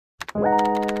Hello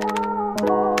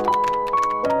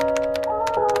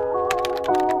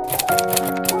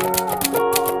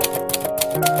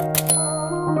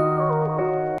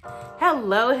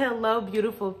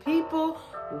beautiful people,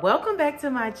 welcome back to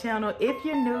my channel. If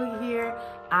you're new here,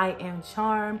 I am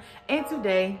Charm, and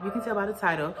today, you can tell by the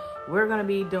title, we're gonna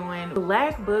be doing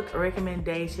Black Book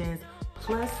Recommendations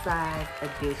plus size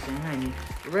edition, honey.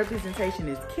 Representation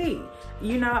is key.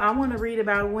 You know, I want to read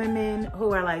about women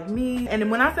who are like me.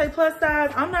 And when I say plus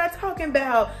size, I'm not talking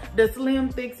about the slim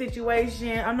thick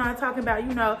situation. I'm not talking about,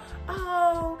 you know,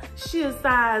 oh, she a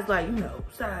size like, you know,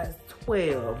 size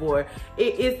 12 or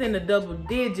it's in the double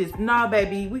digits. Nah,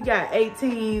 baby, we got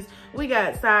 18s, we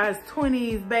got size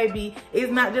 20s, baby.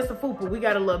 It's not just a fupa, we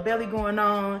got a little belly going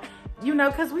on. You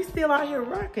know, cause we still out here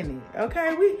rocking it,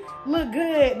 okay? We look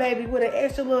good, baby, with an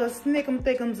extra little snick'em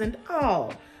thick'ems and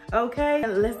all, okay?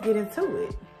 Let's get into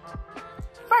it.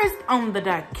 First on the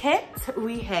docket,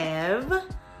 we have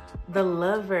The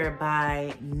Lover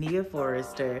by Nia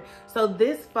Forrester. So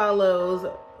this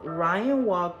follows Ryan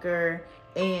Walker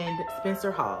and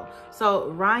Spencer Hall. So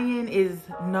Ryan is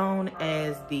known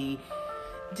as the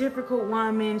difficult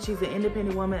woman. She's an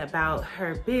independent woman about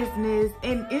her business,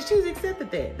 and she's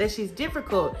accepted that she's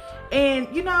difficult.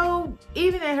 And you know,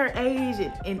 even at her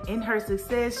age and in her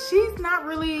success, she's not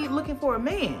really looking for a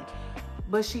man,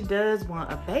 but she does want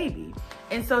a baby.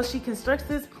 And so she constructs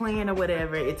this plan or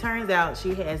whatever. It turns out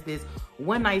she has this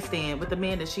one night stand with a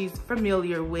man that she's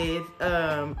familiar with,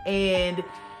 and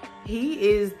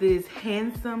he is this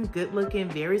handsome, good looking,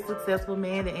 very successful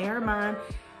man that in her mind,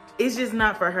 it's just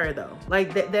not for her though.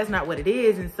 Like that's not what it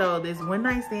is. And so this one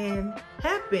night stand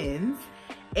happens,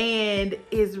 and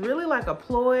it's really like a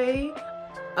ploy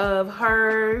of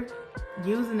her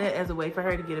using it as a way for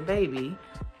her to get a baby.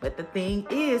 But the thing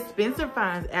is, Spencer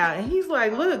finds out and he's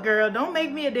like, look girl, don't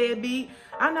make me a deadbeat.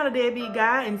 I'm not a deadbeat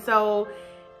guy. And so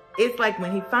it's like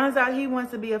when he finds out he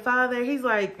wants to be a father, he's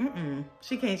like,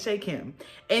 she can't shake him.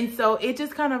 And so it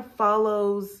just kind of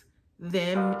follows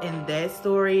them in that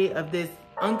story of this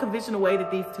unconventional way that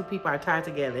these two people are tied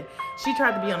together. She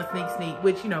tried to be on a sneak,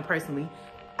 which, you know, personally,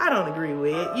 I don't agree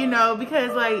with, you know,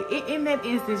 because like in that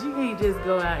instance, you can't just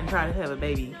go out and try to have a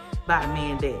baby by a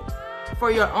man that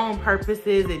for your own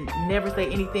purposes and never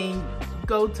say anything.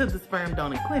 Go to the sperm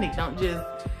donor clinic. Don't just,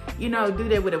 you know, do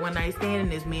that with a one night stand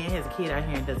and this man has a kid out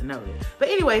here and doesn't know it. But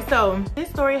anyway, so this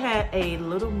story had a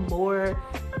little more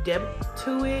depth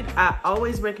to it. I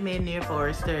always recommend Nia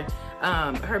Forrester.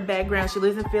 Her background, she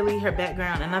lives in Philly, her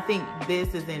background, and I think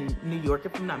this is in New York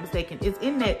if I'm not mistaken, it's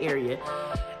in that area.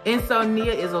 And so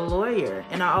Nia is a lawyer,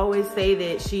 and I always say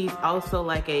that she's also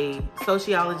like a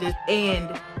sociologist,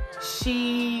 and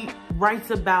she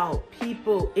writes about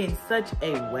people in such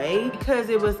a way because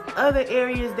it was other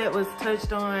areas that was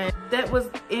touched on that was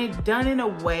done in a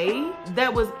way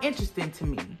that was interesting to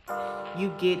me.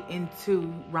 You get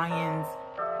into Ryan's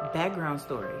background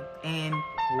story and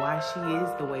why she is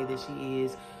the way that she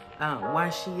is, why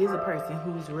she is a person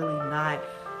who's really not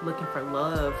looking for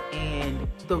love, and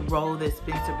the role that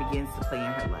Spencer begins to play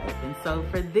in her life. And so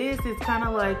for this, it's kind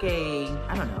of like a,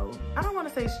 I don't know, I don't want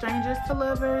to say strangers to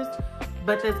lovers,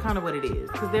 but that's kind of what it is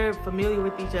because they're familiar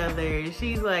with each other.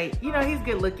 She's like, you know, he's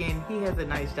good looking, he has a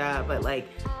nice job, but like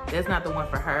that's not the one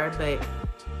for her. But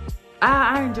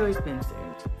I enjoy Spencer,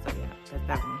 so yeah, that's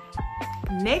that one.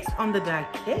 Next on the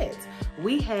docket,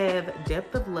 we have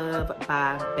Depth of Love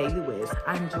by Bailey West.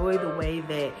 I enjoy the way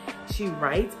that she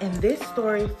writes, and this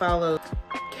story follows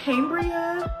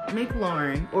Cambria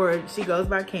McLaurin, or she goes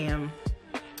by Cam,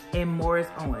 and Morris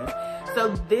Owens.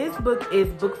 So this book is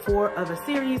book 4 of a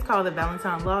series called the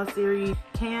Valentine Law series.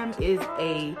 Cam is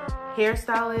a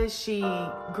hairstylist. She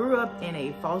grew up in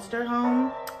a foster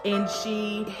home, and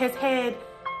she has had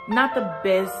not the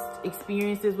best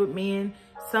experiences with men.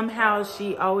 Somehow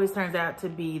she always turns out to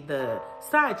be the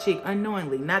side chick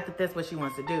unknowingly. Not that that's what she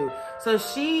wants to do. So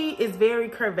she is very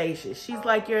curvaceous. She's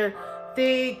like your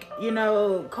thick, you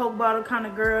know, Coke bottle kind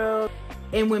of girl.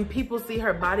 And when people see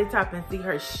her body type and see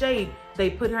her shape, they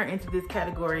put her into this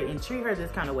category and treat her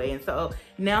this kind of way. And so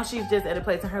now she's just at a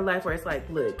place in her life where it's like,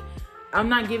 look, I'm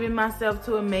not giving myself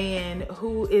to a man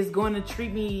who is going to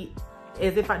treat me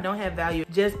as if I don't have value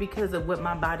just because of what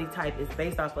my body type is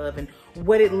based off of and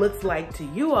what it looks like to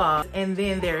you all. And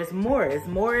then there's Morris.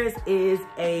 Morris is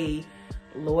a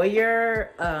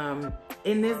lawyer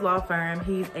in this law firm.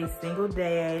 He's a single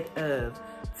dad of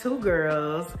 2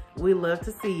 girls. We love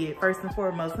to see it. First and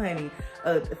foremost, honey,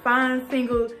 a fine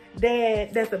single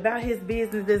dad that's about his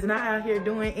business, that's not out here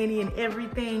doing any and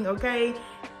everything, okay?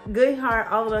 Good heart,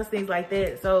 all of those things like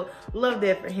that. So love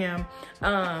that for him.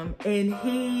 And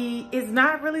he is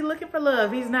not really looking for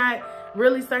love. He's not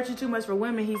really searching too much for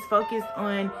women. He's focused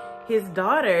on his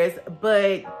daughters,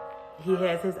 but he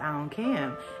has his eye on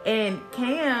Cam. And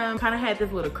Cam kind of had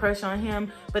this little crush on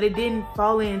him, but it didn't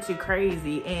fall into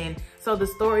crazy. And so the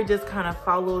story just kind of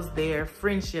follows their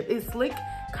friendship. It's slick,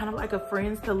 kind of like a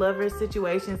friends to lovers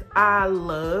situations. I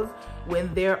love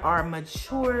when there are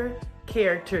mature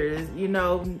characters, you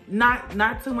know,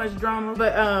 not too much drama,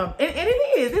 but and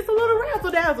it's a little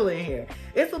razzle dazzle in here.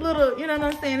 It's a little, you know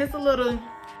what I'm saying? It's a little,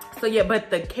 so yeah, but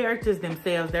the characters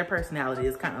themselves, their personality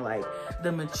is kind of like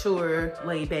the mature,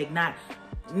 laid back,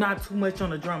 not too much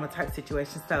on a drama type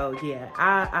situation. So yeah,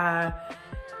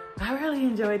 I really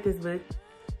enjoyed this book.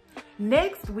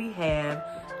 Next we have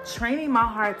Training My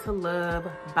Heart to Love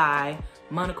by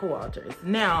Monica Walters.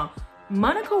 Now,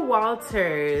 Monica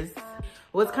Walters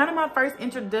was kind of my first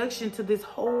introduction to this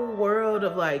whole world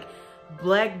of like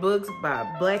Black books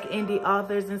by Black indie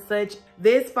authors and such.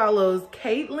 This follows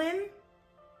Caitlin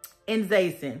and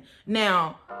Zayson.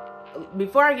 Now,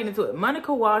 before I get into it,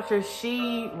 Monica Walters,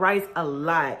 she writes a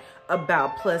lot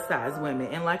about plus size women.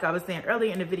 And like I was saying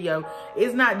earlier in the video,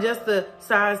 it's not just the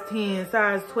size 10,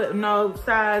 size 12, no,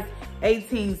 size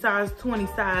 18, size 20,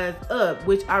 size up,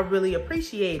 which I really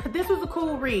appreciate. This was a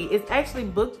cool read. It's actually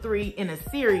book 3 in a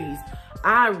series.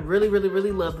 I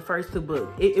really love the first 2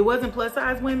 books. It wasn't plus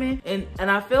size women, and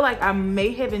I feel like I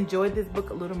may have enjoyed this book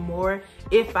a little more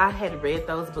if I had read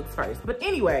those books first. But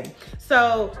anyway,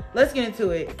 so let's get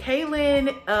into it.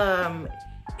 Caitlin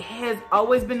has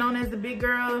always been known as the big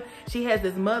girl. She has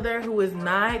this mother who is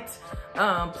not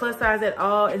plus size at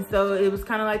all, and so it was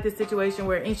kind of like this situation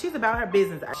where, and she's about her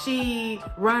business. She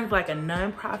runs like a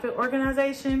non-profit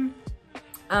organization,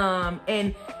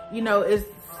 and you know, it's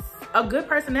a good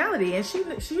personality, and she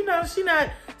you know, she not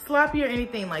sloppy or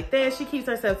anything like that. She keeps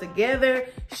herself together.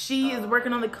 She is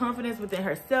working on the confidence within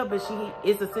herself, but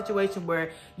it's a situation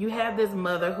where you have this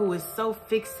mother who is so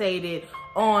fixated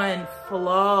on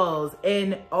flaws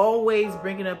and always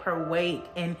bringing up her weight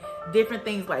and different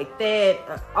things like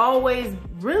that, always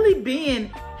really being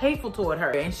hateful toward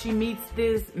her. And she meets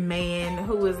this man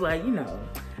who is like, you know,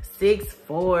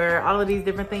 6'4", all of these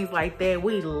different things like that.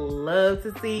 We love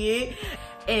to see it.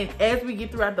 And as we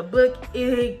get throughout the book,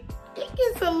 it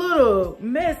gets a little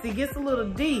messy, gets a little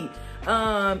deep.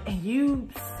 And you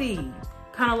see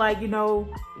kind of like, you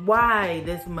know, why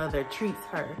this mother treats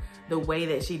her the way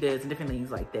that she does and different things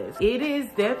like this. It is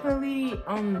definitely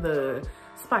on the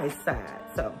spice side.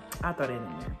 So I throw that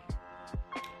in there.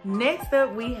 Next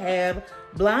up, we have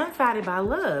Blindsided by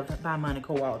Love by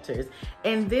Monica Walters.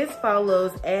 And this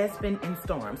follows Aspen and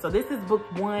Storm. So this is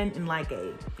book 1 in like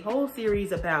a whole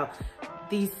series about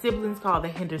these siblings called the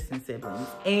Henderson siblings.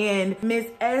 And Miss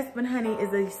Aspen, honey,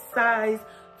 is a size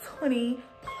 20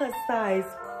 plus size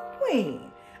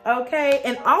queen. Okay,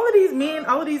 and all of these men,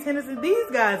 all of these Henderson, these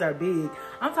guys are big.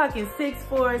 I'm talking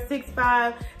 6'4",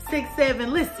 6'5",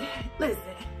 6'7". Listen.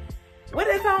 What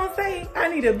that song say? I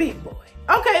need a big boy.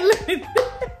 Okay, listen.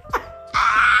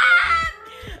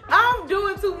 I'm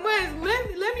doing too much.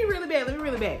 Let me really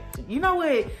bad. You know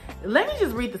what? Let me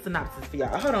just read the synopsis for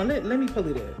y'all. Hold on, let me pull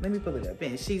it up.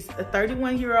 And she's a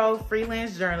 31-year-old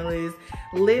freelance journalist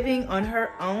living on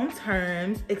her own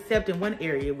terms, except in one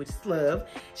area, which is love.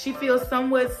 She feels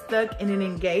somewhat stuck in an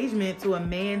engagement to a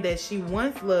man that she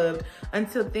once loved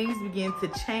until things begin to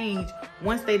change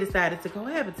once they decided to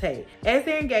cohabitate. As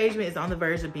their engagement is on the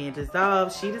verge of being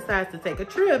dissolved, she decides to take a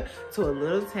trip to a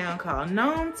little town called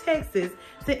Nome, Texas,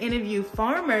 to interview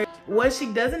farmers. What she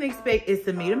doesn't expect is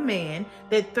to meet a man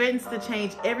that threatens to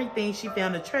change everything she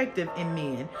found attractive in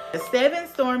men. 7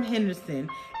 Storm Henderson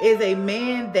is a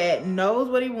man that knows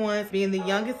what he wants. Being the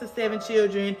youngest of 7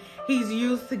 children, he's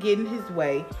used to getting his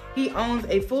way. He owns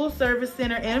a full-service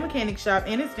center and a mechanic shop,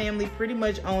 and his family pretty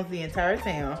much owns the entire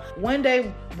town. One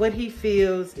day, what he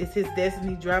feels is his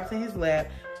destiny drops in his lap,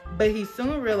 but he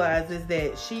soon realizes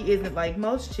that she isn't like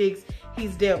most chicks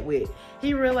he's dealt with.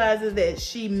 He realizes that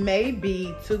she may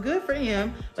be too good for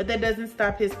him, but that doesn't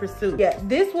stop his pursuit. Yeah,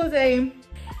 this was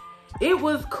it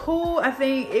was cool. I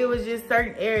think it was just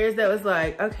certain areas that was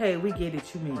like, okay, we get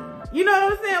it, you mean. You know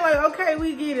what I'm saying? Like, okay,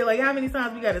 we get it. Like, how many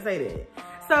times we gotta say that?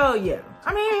 So yeah,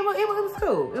 I mean, it was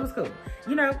cool. It was cool.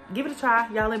 You know, give it a try.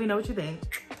 Y'all let me know what you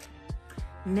think.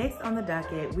 Next on the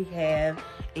docket, we have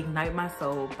Ignite My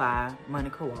Soul by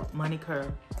Monica Walters.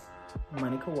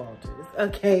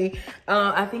 Okay,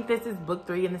 I think this is book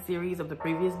 3 in the series of the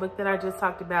previous book that I just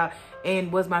talked about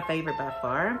and was my favorite by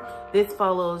far. This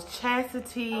follows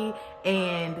Chastity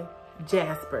and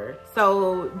Jasper.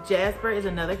 So Jasper is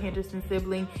another Henderson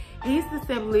sibling. He's the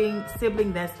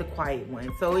sibling that's the quiet one.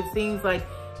 So it seems like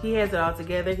he has it all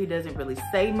together. He doesn't really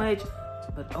say much,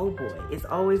 But oh boy, it's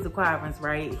always the quiet ones,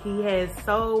 right? He has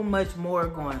so much more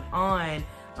going on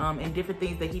and different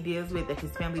things that he deals with that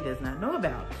his family does not know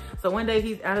about. So one day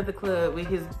he's out of the club with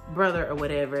his brother or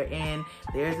whatever, and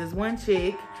there's this one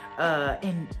chick,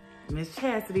 and Miss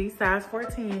Chastity, size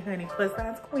 14, honey, plus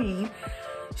size queen,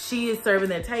 she is serving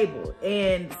their table.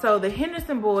 And so the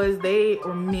Henderson boys, they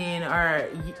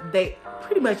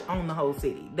pretty much own the whole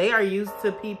city. They are used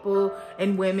to people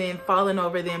and women falling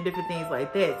over them, different things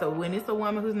like that. So when it's a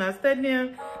woman who's not studying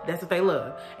them, that's what they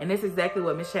love. And that's exactly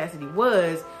what Miss Chastity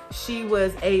was. She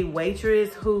was a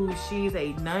waitress she's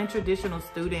a non-traditional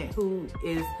student who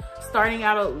is starting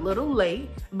out a little late,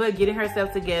 but getting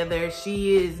herself together.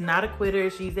 She is not a quitter.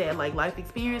 She's had like life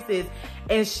experiences,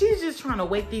 and she's just trying to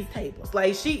wait these tables.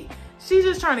 Like she's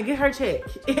just trying to get her check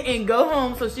and go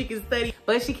home so she can study.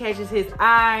 But she catches his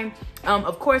eye.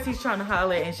 Of course he's trying to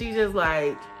holler, and she's just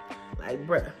like,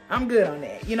 bruh, I'm good on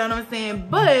that. You know what I'm saying?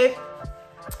 But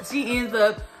she ends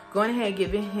up going ahead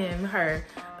giving him her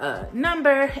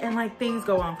number, and like things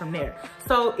go on from there.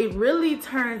 So it really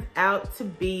turns out to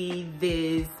be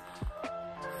this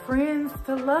friends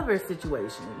to lovers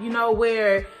situation, you know,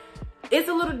 where it's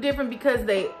a little different because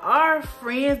they are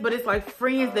friends, but it's like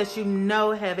friends that you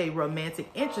know have a romantic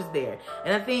interest there.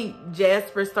 And I think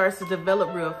Jasper starts to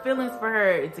develop real feelings for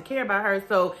her and to care about her,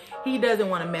 so he doesn't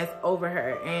want to mess over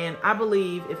her. And I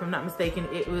believe, if I'm not mistaken,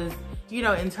 it was, you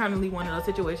know, internally one of those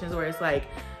situations where it's like,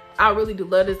 I really do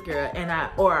love this girl, and I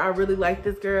really like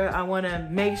this girl. I want to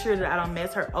make sure that I don't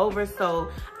mess her over,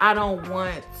 so I don't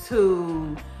want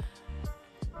to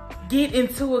get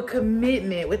into a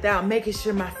commitment without making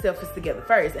sure myself is together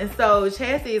first. And so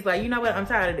Chastity is like, you know what, I'm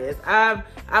tired of this.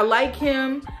 I like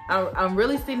him. I'm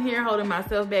really sitting here holding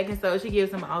myself back. And so she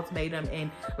gives him an ultimatum, and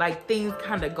like things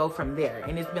kind of go from there.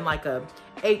 And it's been like a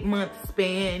 8-month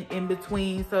span in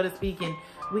between, so to speak, and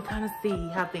we kind of see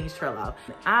how things trail off.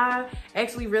 I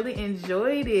actually really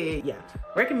enjoyed it. Yeah,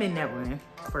 recommend that one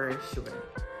for sure.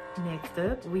 Next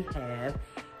up, we have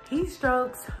Heat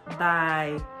Strokes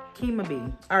by Kima B.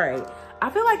 All right, I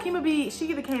feel like Kima B, she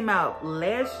either came out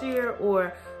last year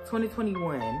or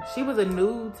 2021. She was a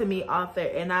new to me author,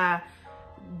 and I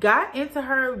got into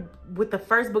her with the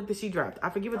first book that she dropped. I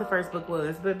forget what the first book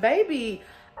was, but baby,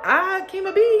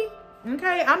 Kima B,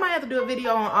 okay, I might have to do a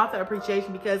video on author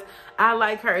appreciation because I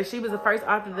like her. She was the first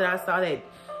author that I saw that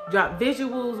dropped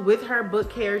visuals with her book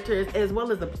characters, as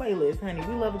well as a playlist, honey.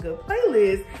 We love a good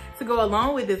playlist to go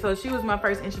along with it. So she was my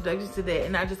first introduction to that,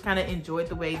 and I just kind of enjoyed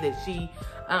the way that she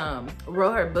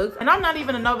wrote her books. And I'm not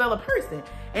even a novella person,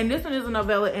 and this one is a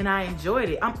novella, and I enjoyed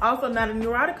it. I'm also not an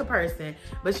erotica person,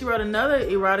 but she wrote another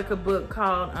erotica book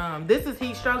called this is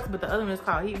Heat Strokes, but the other one is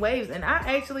called Heat Waves, and I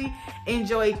actually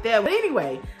enjoyed that. But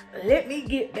anyway, let me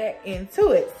get back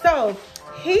into it. So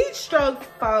Heat Strokes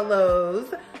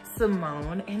follows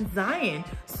Simone and Zion.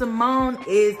 Simone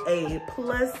is a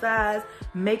plus size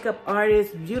makeup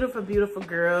artist, beautiful, beautiful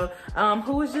girl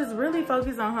who is just really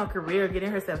focused on her career,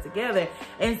 getting herself together.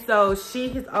 And so she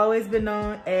has always been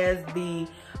known as the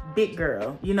big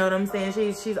girl. You know what I'm saying?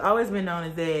 She's always been known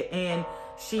as that. And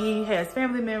she has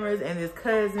family members and this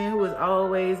cousin who has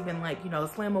always been like, you know,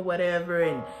 slim or whatever,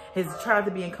 and has tried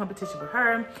to be in competition with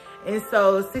her. And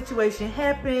so a situation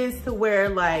happens to where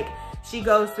like she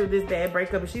goes through this bad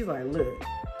breakup, and she's like, look,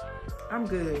 I'm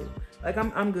good. Like,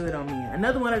 I'm good on me.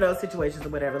 Another one of those situations or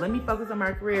whatever. Let me focus on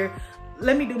my career.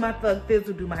 Let me do my thug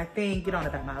thizzle, do my thing, get on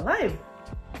about my life.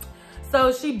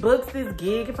 So she books this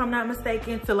gig, if I'm not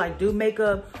mistaken, to like do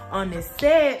makeup on this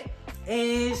set.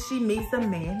 And she meets a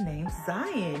man named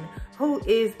Zion, who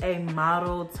is a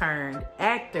model turned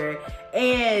actor.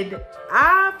 And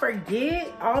I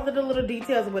forget all of the little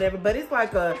details or whatever, but it's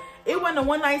like it wasn't a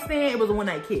one night stand, it was a one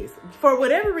night kiss. For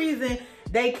whatever reason,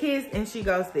 they kissed and she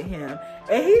goes to him.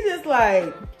 And he's just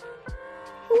like,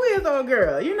 who is old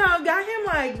girl? You know, got him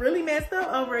like really messed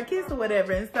up over a kiss or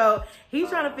whatever. And so he's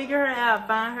trying to figure her out,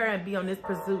 find her, and be on this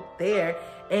pursuit there.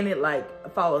 And it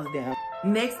like follows them.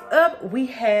 Next up, we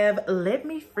have Let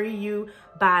Me Free You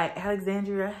by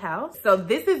Alexandria House. So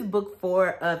this is book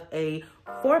 4 of a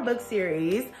 4-book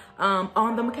series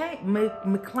on the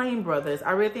McLean brothers.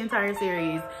 I read the entire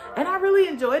series and I really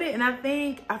enjoyed it. And I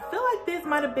feel like this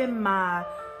might have been my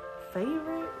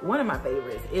favorite, one of my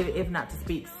favorites, if not to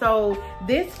speak. So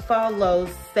this follows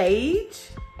Sage,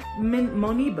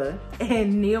 Moniba,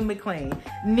 and Neil McLean.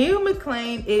 Neil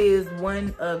McLean is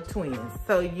one of twins.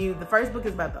 So the first book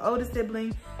is about the oldest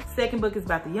sibling, second book is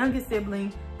about the youngest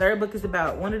sibling, third book is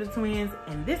about one of the twins,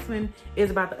 and this one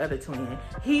is about the other twin.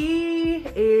 He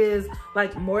is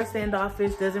like more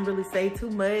standoffish, doesn't really say too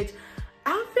much.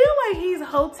 I feel like he's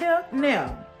hotel.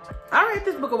 Now, I read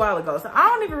this book a while ago, so I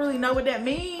don't even really know what that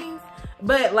means.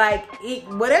 But like,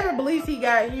 whatever beliefs he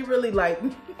got, he really like,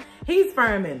 he's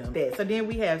firm in them. So then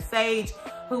we have Sage,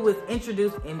 who was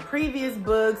introduced in previous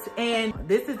books. And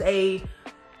this is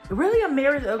really a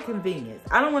marriage of convenience.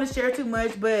 I don't want to share too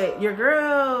much, but your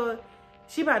girl,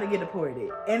 she about to get deported.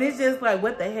 And it's just like,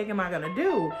 what the heck am I gonna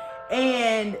do?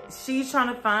 And she's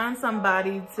trying to find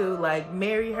somebody to like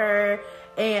marry her.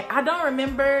 And I don't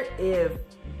remember if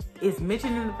it's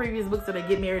mentioned in the previous books that they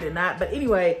get married or not. But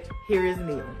anyway, here is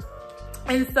Neil.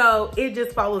 And so it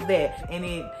just follows that. And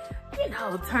it, you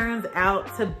know, turns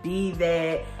out to be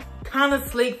that kind of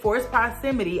slick forced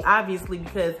proximity, obviously,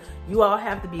 because you all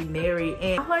have to be married.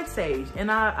 And I like Sage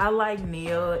and I like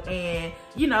Neil. And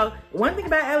you know, one thing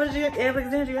about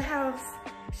Alexandria House,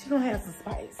 she gonna have some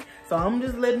spice. So I'm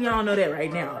just letting y'all know that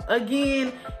right now.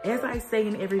 Again, as I say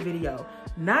in every video,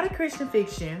 not a Christian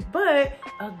fiction, but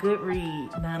a good read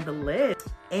nonetheless.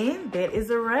 And that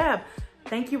is a wrap.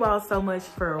 Thank you all so much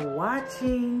for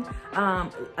watching.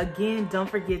 Again, don't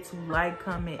forget to like,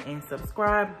 comment, and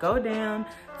subscribe. Go down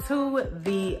to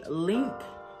the link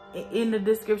in the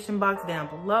description box down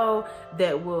below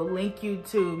that will link you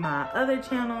to my other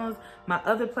channels, my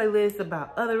other playlists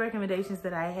about other recommendations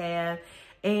that I have.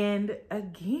 And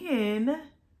again,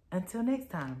 until next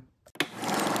time.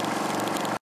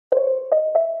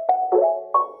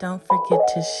 Don't forget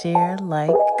to share, like,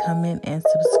 comment, and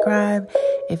subscribe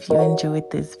if you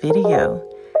enjoyed this video.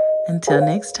 Until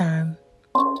next time.